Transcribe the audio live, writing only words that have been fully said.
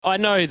I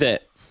know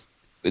that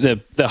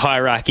the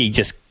hierarchy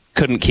just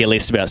couldn't care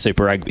less about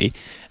Super Rugby.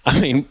 I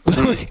mean,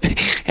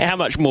 how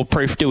much more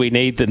proof do we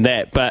need than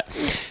that? But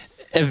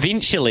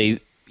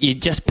eventually, you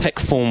just pick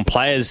form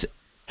players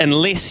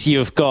unless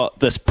you've got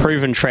this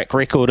proven track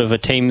record of a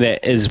team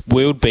that is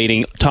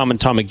world-beating time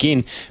and time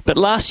again. But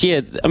last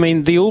year, I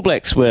mean, the All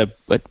Blacks were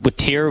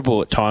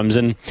terrible at times,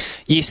 and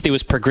yes, there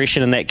was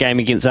progression in that game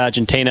against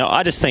Argentina.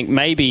 I just think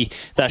maybe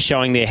they're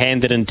showing their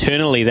hand that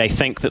internally they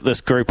think that this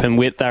group and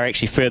they're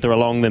actually further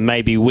along than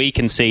maybe we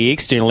can see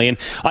externally. And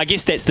I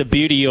guess that's the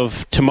beauty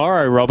of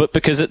tomorrow, Robert,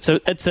 because it's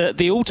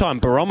the all-time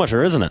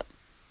barometer, isn't it?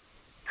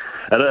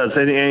 It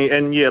is,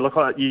 and yeah, look,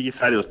 you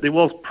say there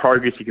was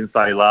progress, you can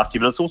say, last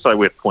year, but it's also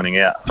worth pointing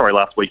out,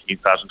 last week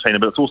against Argentina,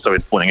 but it's also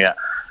worth pointing out,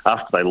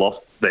 after they lost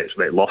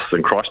that loss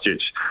in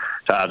Christchurch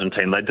to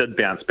Argentina, they did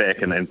bounce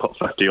back and put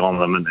 50 on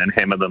them and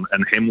hammer them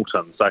in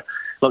Hamilton. So,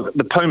 look,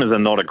 the Pumas are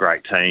not a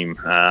great team,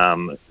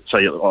 so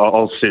I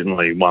was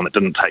certainly one that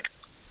didn't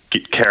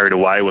get carried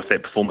away with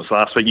that performance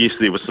last week. Yes,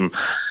 there was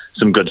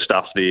some good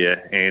stuff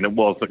there, and it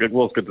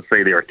was good to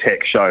see their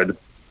attack showed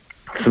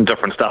some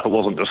different stuff. It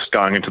wasn't just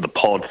going into the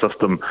pod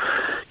system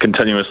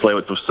continuously,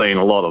 which we've seen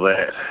a lot of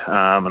that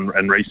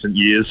in recent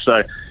years.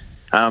 So,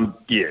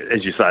 yeah,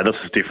 as you say, this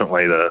is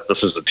definitely the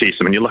test.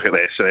 I mean, you look at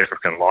that South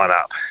African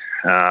lineup,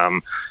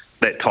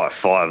 that type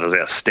 5 is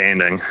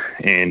outstanding,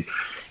 and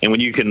when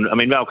you can, I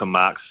mean, Malcolm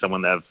Mark's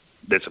someone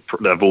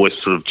they've always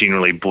sort of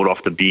generally brought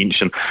off the bench,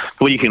 and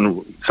when you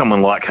can,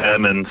 someone like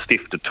him and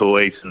Steph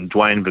Dutoit and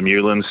Dwayne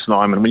Vermeulen,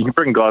 Snyman, when you can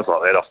bring guys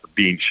like that off the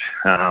bench,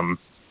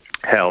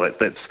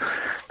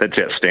 that's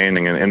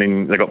outstanding, and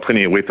then they've got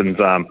plenty of weapons.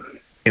 This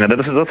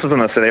isn't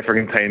a South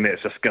African team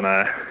that's just going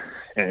to,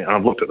 and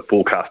I've looked at the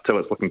forecast too,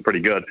 it's looking pretty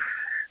good.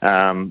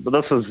 But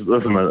this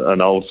isn't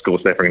an old school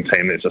South African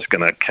team that's just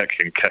going to kick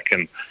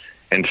and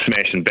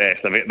smash and bash.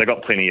 They've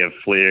got plenty of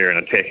flair and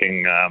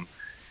attacking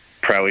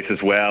prowess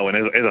as well.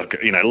 And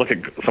look at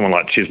someone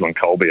like Cheslin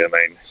Colby. I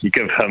mean, you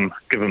give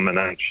him an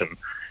inch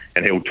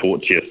and he'll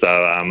torch you.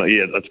 So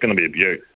yeah, it's going to be a beaut.